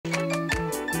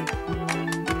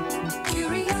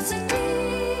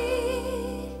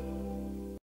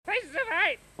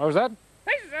What was that?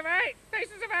 Pieces of 8!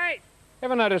 Pieces of 8!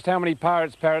 Ever noticed how many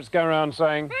pirates' parrots go around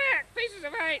saying, Back! Pieces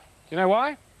of 8! do you know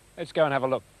why? Let's go and have a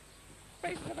look.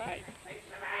 Pieces of 8! Pieces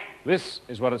of 8! This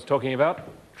is what it's talking about.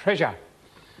 Treasure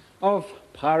of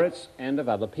pirates and of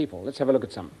other people. Let's have a look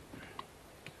at some.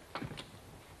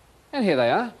 And here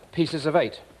they are, pieces of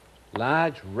 8.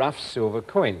 Large, rough silver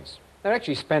coins. They're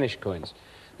actually Spanish coins.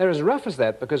 They're as rough as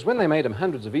that because when they made them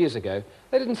hundreds of years ago,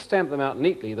 they didn't stamp them out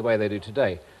neatly the way they do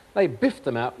today. They biffed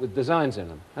them out with designs in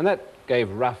them, and that gave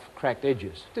rough, cracked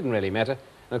edges. Didn't really matter.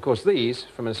 And of course these,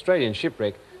 from an Australian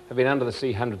shipwreck, have been under the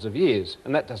sea hundreds of years,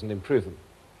 and that doesn't improve them.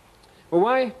 Well,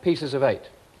 why pieces of 8?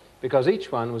 Because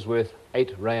each one was worth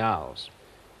 8 reals.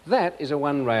 That is a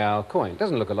 1 real coin. It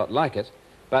doesn't look a lot like it,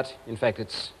 but in fact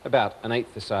it's about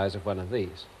 1/8 the size of one of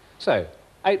these. So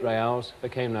 8 reals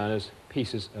became known as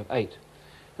pieces of 8.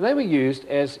 And they were used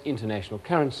as international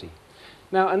currency.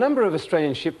 Now, a number of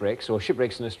Australian shipwrecks, or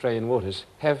shipwrecks in Australian waters,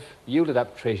 have yielded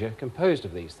up treasure composed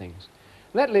of these things.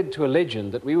 And that led to a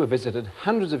legend that we were visited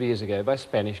hundreds of years ago by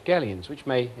Spanish galleons, which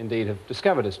may indeed have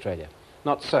discovered Australia.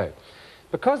 Not so.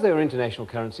 Because they were international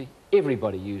currency,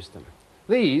 everybody used them.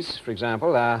 These, for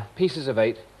example, are pieces of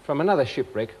 8 from another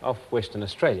shipwreck off Western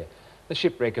Australia, the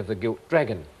shipwreck of the Gilt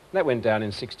Dragon. That went down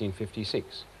in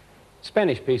 1656.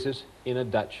 Spanish pieces in a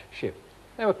Dutch ship.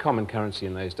 They were common currency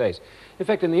in those days. In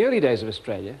fact, in the early days of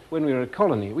Australia, when we were a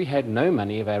colony, we had no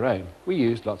money of our own. We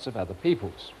used lots of other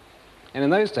people's. And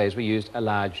in those days, we used a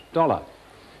large dollar.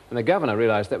 And the governor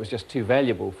realised that was just too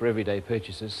valuable for everyday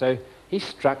purchases, so he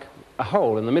struck a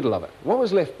hole in the middle of it. What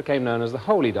was left became known as the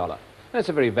holy dollar. That's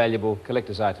a very valuable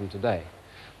collector's item today.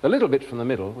 The little bit from the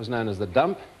middle was known as the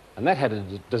dump, and that had a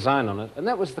design on it, and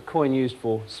that was the coin used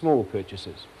for small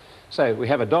purchases. So we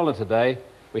have a dollar today,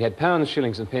 we had pounds,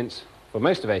 shillings and pence for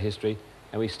most of our history,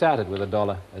 and we started with a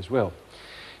dollar as well.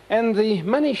 And the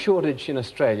money shortage in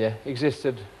Australia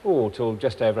existed till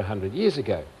just over 100 years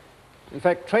ago. In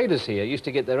fact, traders here used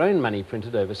to get their own money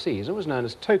printed overseas. It was known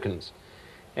as tokens.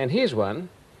 And here's one.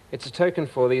 It's a token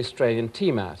for the Australian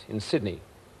Tea Mart in Sydney.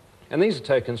 And these are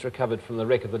tokens recovered from the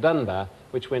wreck of the Dunbar,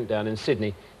 which went down in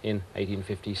Sydney in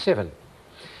 1857.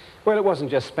 Well, it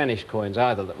wasn't just Spanish coins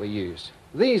either that were used.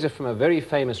 These are from a very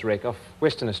famous wreck off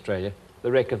Western Australia,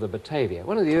 the wreck of the Batavia,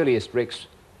 one of the earliest wrecks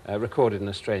recorded in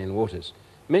Australian waters.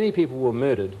 Many people were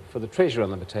murdered for the treasure on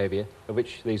the Batavia, of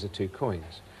which these are 2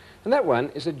 coins. And that one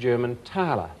is a German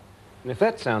thaler. And if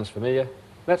that sounds familiar,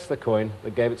 that's the coin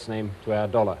that gave its name to our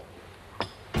dollar.